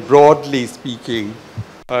 very broadly speaking,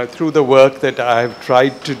 through the work that I have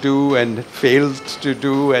tried to do and failed to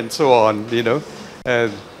do and so on,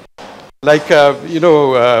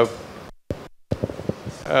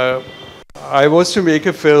 I was to make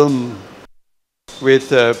a film with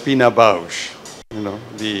Pina Bausch,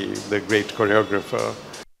 the great choreographer.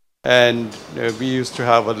 And we used to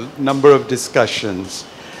have a number of discussions.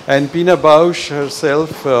 And Pina Bausch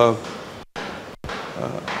herself,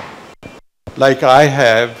 like I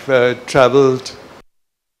have, traveled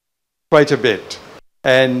quite a bit.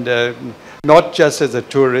 And not just as a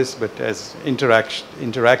tourist, but as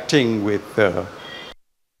interacting with, to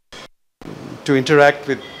interact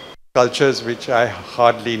with cultures which I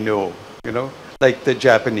hardly know, like the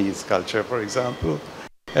Japanese culture, for example.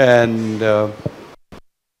 And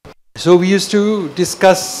so we used to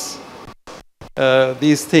discuss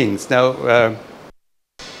these things. Now,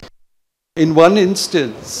 in one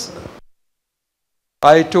instance,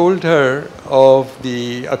 I told her of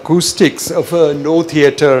the acoustics of a no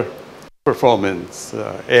theater performance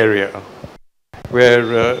area,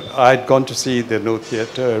 where I'd gone to see the no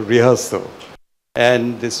theater rehearsal.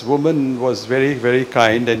 And this woman was very, very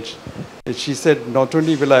kind, and she said, not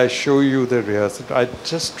only will I show you the rehearsal, I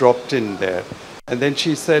just dropped in there. And then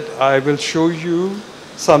she said, I will show you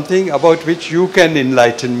something about which you can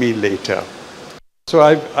enlighten me later. So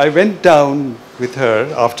I went down with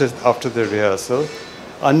her after the rehearsal,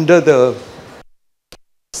 under the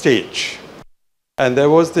stage. And there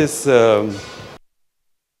was this, there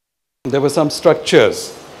were some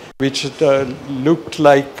structures which looked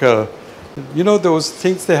like, those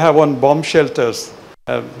things they have on bomb shelters.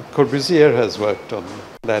 Corbusier has worked on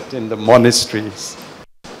that in the monasteries.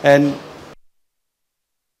 And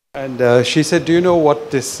she said, do you know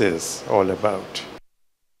what this is all about?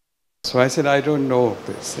 So I said, I don't know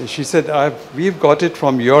this. And she said, we've got it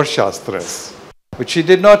from your Shastras. But she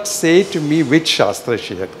did not say to me which Shastra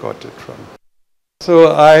she had got it from.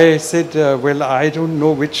 So I said, well, I don't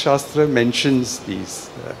know which Shastra mentions these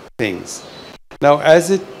things. Now, as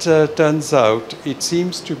it turns out, it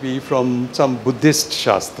seems to be from some Buddhist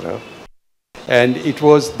Shastra. And it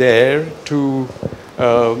was there to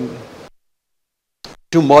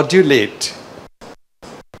modulate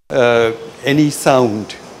any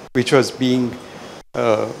sound which was being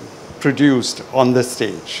produced on the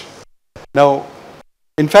stage. Now,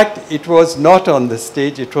 in fact, it was not on the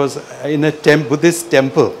stage, it was in a Buddhist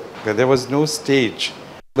temple, where there was no stage,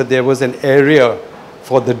 but there was an area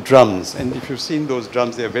for the drums. And if you've seen those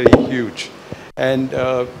drums, they're very huge. And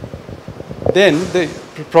then the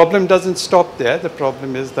problem doesn't stop there. The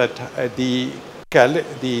problem is that the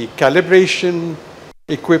calibration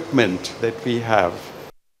equipment that we have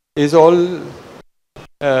is all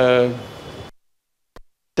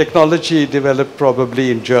technology developed probably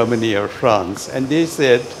in Germany or France. And they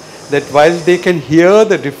said that while they can hear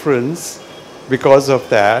the difference because of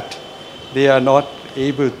that, they are not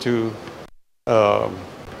able to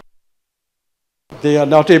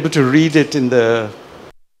read it in the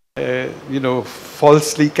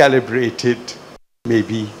falsely calibrated,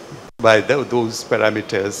 maybe, by those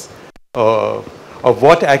parameters of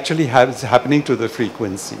what actually is happening to the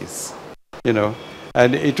frequencies,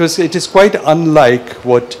 And it is quite unlike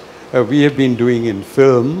what we have been doing in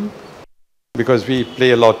film, because we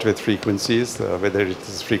play a lot with frequencies, whether it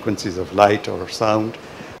is frequencies of light or sound,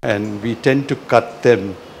 and we tend to cut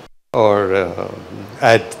them or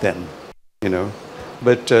add them,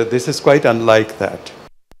 But this is quite unlike that.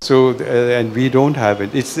 So, and we don't have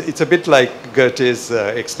it. It's a bit like Goethe's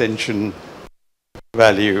extension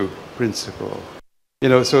value principle,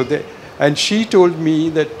 and she told me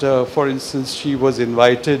that, for instance, she was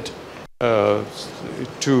invited by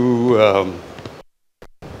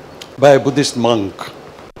a Buddhist monk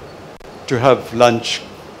to have lunch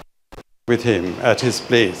with him at his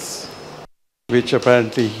place, which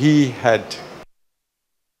apparently he had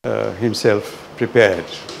himself prepared.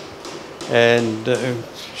 And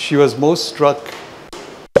she was most struck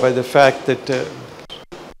by the fact that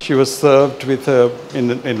she was served with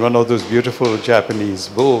in one of those beautiful Japanese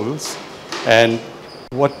bowls, and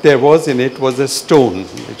what there was in it was a stone,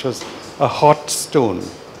 which was a hot stone,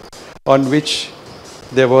 on which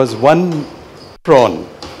there was one prawn,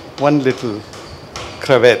 one little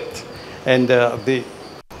cravette, and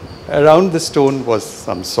around the stone was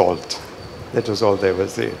some salt. That was all there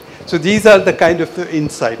was there. So these are the kind of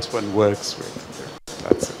insights one works with.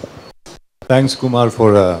 That's it. Thanks, Kumar,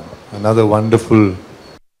 for another wonderful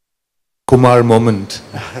Kumar moment.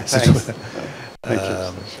 Thanks. Thank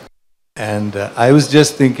you. And I was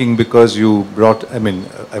just thinking, because you brought,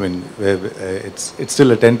 it's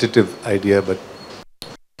still a tentative idea, but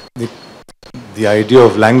the idea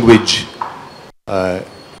of language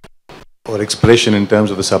or expression in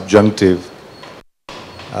terms of a subjunctive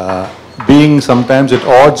being sometimes at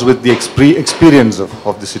odds with the experience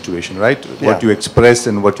of the situation, right? Yeah. What you express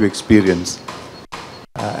and what you experience.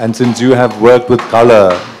 And since you have worked with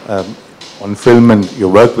color on film, and you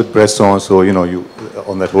worked with Bresson, so you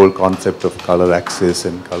on that whole concept of color axis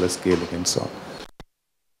and color scaling and so on.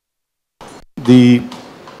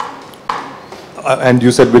 And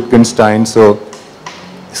you said Wittgenstein, so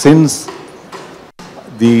since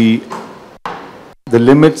the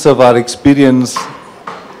limits of our experience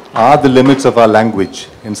are the limits of our language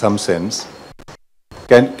in some sense,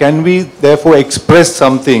 can we therefore express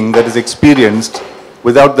something that is experienced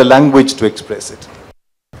without the language to express it?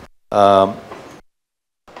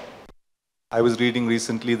 I was reading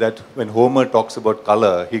recently that when Homer talks about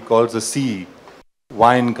color, he calls the sea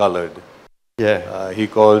wine-colored. Yeah. He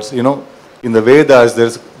calls, in the Vedas,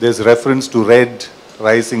 there's reference to red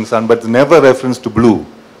rising sun, but never reference to blue.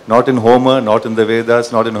 Not in Homer, not in the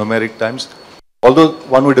Vedas, not in Homeric times. Although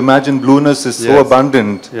one would imagine blueness is so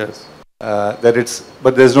abundant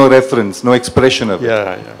but there's no reference, no expression of it.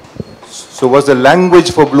 Yeah. So was the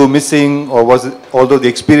language for blue missing, or was it, although the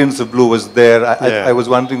experience of blue was there, I was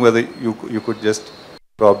wondering whether you could just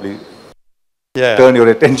probably turn your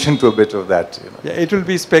attention to a bit of that. Yeah, it will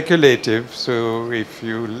be speculative, so if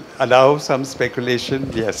you allow some speculation,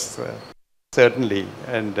 yes, certainly.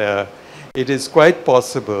 And it is quite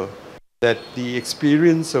possible that the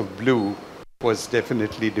experience of blue was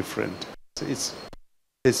definitely different. So it's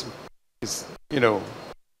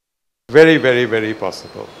very, very, very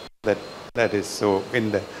possible that is so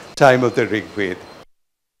in the time of the Rig Veda.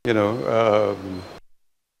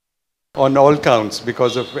 On all counts,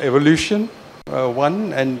 because of evolution,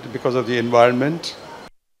 one, and because of the environment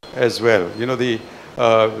as well.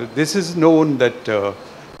 This is known that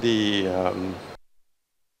the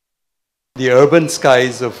urban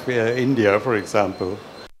skies of India, for example,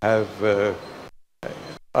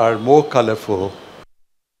 are more colorful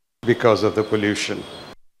because of the pollution.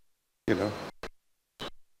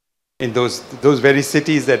 In those very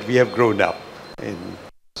cities that we have grown up in.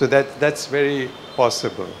 So that's very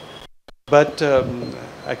possible. But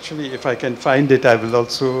actually, if I can find it, I will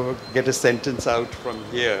also get a sentence out from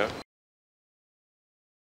here.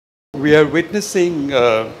 We are witnessing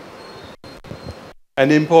an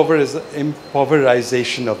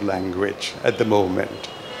impoverization of language at the moment,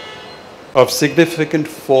 of significant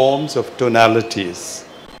forms of tonalities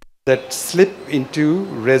that slip into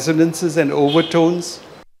resonances and overtones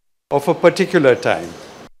of a particular time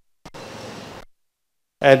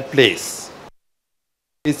and place.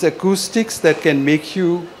 It's acoustics that can make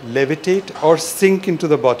you levitate or sink into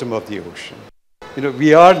the bottom of the ocean.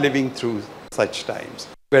 We are living through such times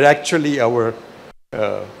where actually our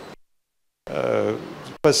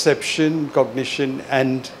perception, cognition,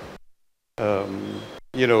 and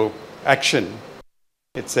action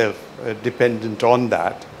itself, dependent on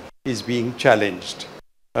that, is being challenged.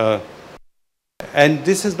 And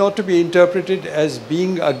this is not to be interpreted as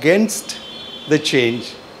being against the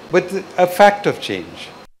change, but a fact of change,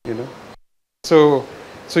 you know. So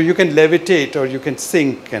you can levitate or you can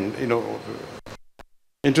sink and, you know,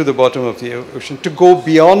 into the bottom of the ocean to go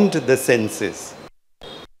beyond the senses.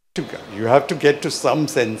 You have to get to some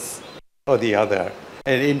sense or the other.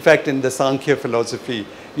 And in fact, in the Sankhya philosophy,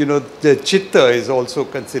 you know, the chitta is also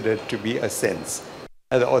considered to be a sense.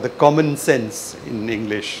 Or the common sense in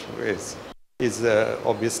English is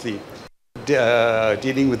obviously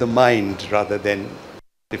dealing with the mind rather than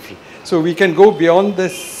different. So we can go beyond the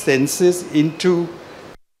senses into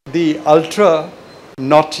the ultra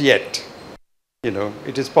not yet. You know,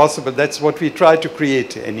 it is possible. That's what we try to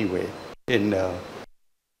create anyway in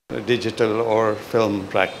digital or film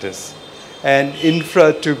practice. And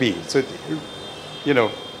infra to be. So, you know,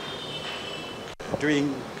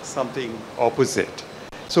 doing something opposite.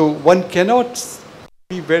 So one cannot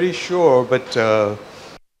be very sure, but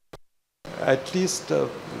at least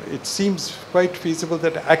it seems quite feasible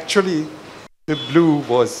that actually the blue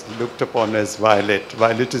was looked upon as violet.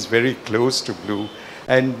 Violet is very close to blue.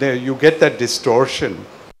 And you get that distortion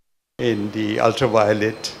in the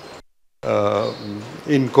ultraviolet,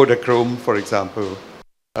 in Kodachrome, for example.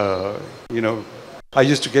 You know, I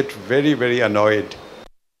used to get very, very annoyed.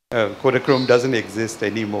 Kodachrome doesn't exist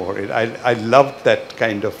anymore. I loved that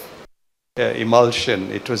kind of emulsion.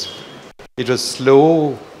 It was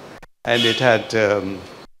slow, and it had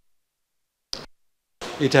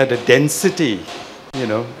a density. You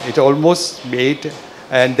know, it almost made,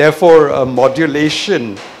 and therefore a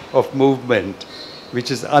modulation of movement,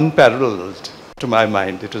 which is unparalleled to my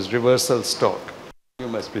mind. It was reversal stock. You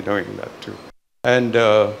must be knowing that too. And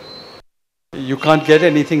you can't get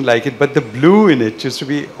anything like it, but the blue in it used to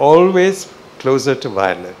be always closer to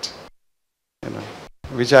violet, you know,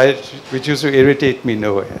 which used to irritate me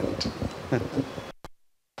no end.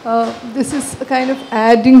 This is kind of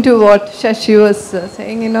adding to what Shashi was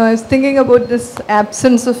saying. You know, I was thinking about this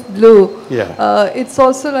absence of blue. Yeah. It's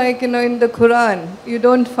also like, you know, in the Quran, you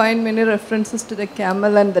don't find many references to the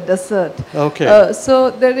camel and the desert. Okay. So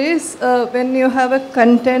there is, when you have a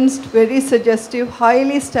condensed, very suggestive,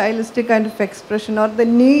 highly stylistic kind of expression, or the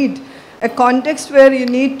need, a context where you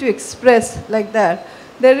need to express like that,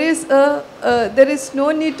 there is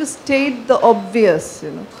no need to state the obvious,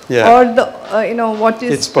 you know, Yeah. or the you know, what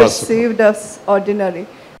is perceived as ordinary,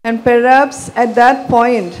 and perhaps at that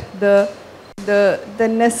point the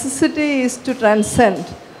necessity is to transcend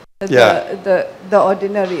the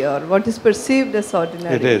ordinary, or what is perceived as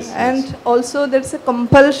ordinary. It is, and yes. Also there's a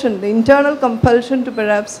compulsion, the internal compulsion to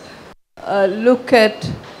perhaps look at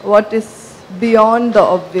what is beyond the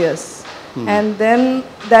obvious. And then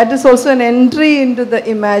that is also an entry into the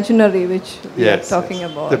imaginary, which we are talking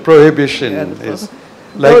about. The prohibition is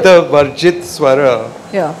like the Varjit Swara.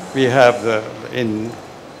 Yeah. We have in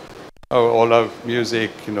all our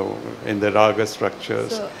music, you know, in the raga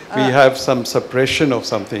structures. So, we have some suppression of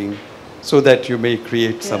something so that you may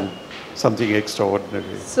create something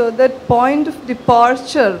extraordinary. So that point of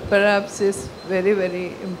departure perhaps is very,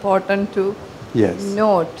 very important to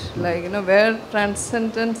note, like, you know, where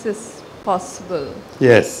transcendence is possible.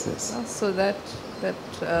 Yes, yes. So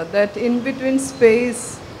that in between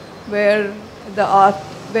space where the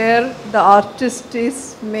artist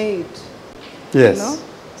is made. Yes. You know?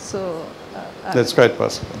 So that's quite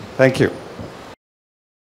possible. Thank you.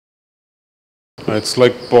 It's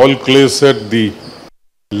like Paul Klee said, the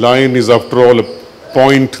line is after all a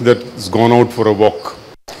point that has gone out for a walk.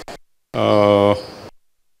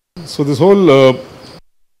 So this whole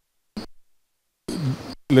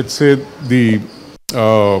let's say the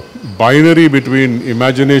binary between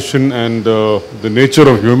imagination and the nature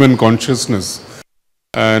of human consciousness,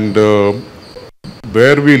 and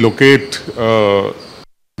where we locate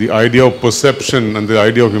the idea of perception and the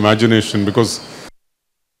idea of imagination, because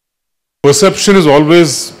perception is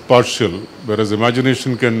always partial, whereas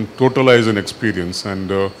imagination can totalize an experience, and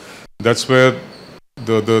that's where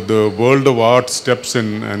the world of art steps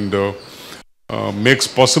in and makes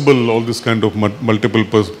possible all this kind of multiple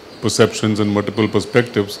perceptions and multiple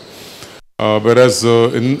perspectives. Whereas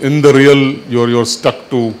in the real, you're stuck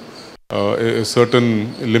to a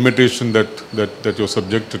certain limitation that you're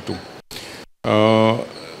subjected to.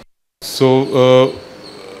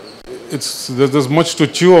 There's much to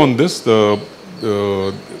chew on this.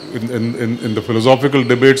 In the philosophical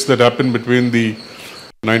debates that happened between the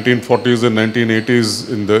 1940s and 1980s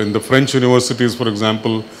in the French universities, for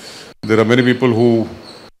example, there are many people who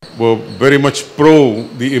were very much pro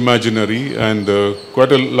the imaginary, and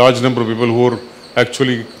quite a large number of people who are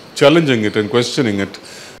actually challenging it and questioning it.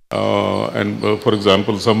 For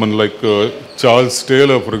example, someone like Charles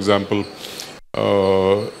Taylor, for example,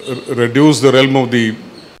 reduced the realm of the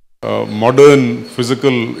modern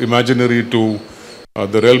physical imaginary to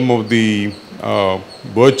the realm of the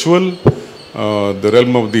virtual, the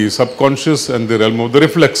realm of the subconscious, and the realm of the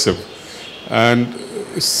reflexive, and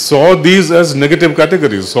saw these as negative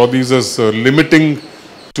categories, saw these as limiting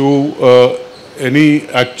to any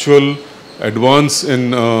actual advance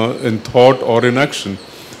in thought or in action.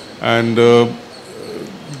 And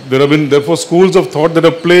there have been therefore schools of thought that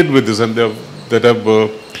have played with this, and that have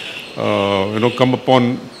come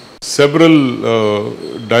upon several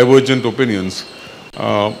divergent opinions.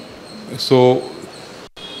 So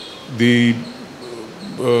the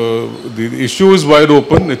issue is wide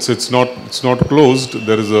open. It's not closed.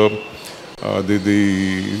 There is the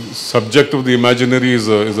subject of the imaginary is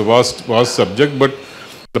a vast subject, but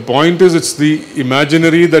the point is it's the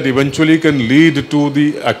imaginary that eventually can lead to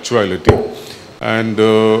the actuality. And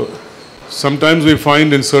sometimes we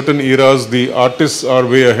find in certain eras the artists are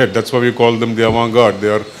way ahead. That's why we call them the avant-garde. They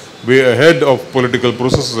are way ahead of political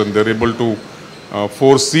processes, and they're able to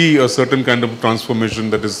foresee a certain kind of transformation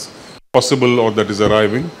that is possible or that is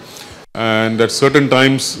arriving. And at certain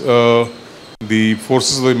times, the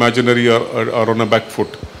forces of the imaginary are on a back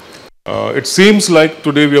foot. It seems like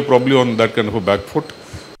today we are probably on that kind of a back foot,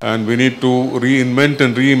 and we need to reinvent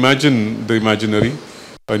and reimagine the imaginary,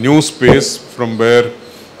 a new space from where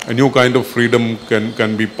a new kind of freedom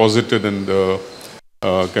can be posited and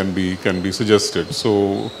can be suggested.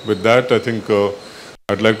 So with that, I think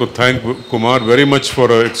I'd like to thank Kumar very much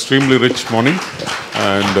for an extremely rich morning,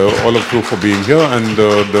 and all of you for being here, and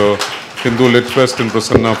the Hindu Lit Fest and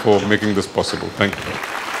Prasanna for making this possible. Thank you.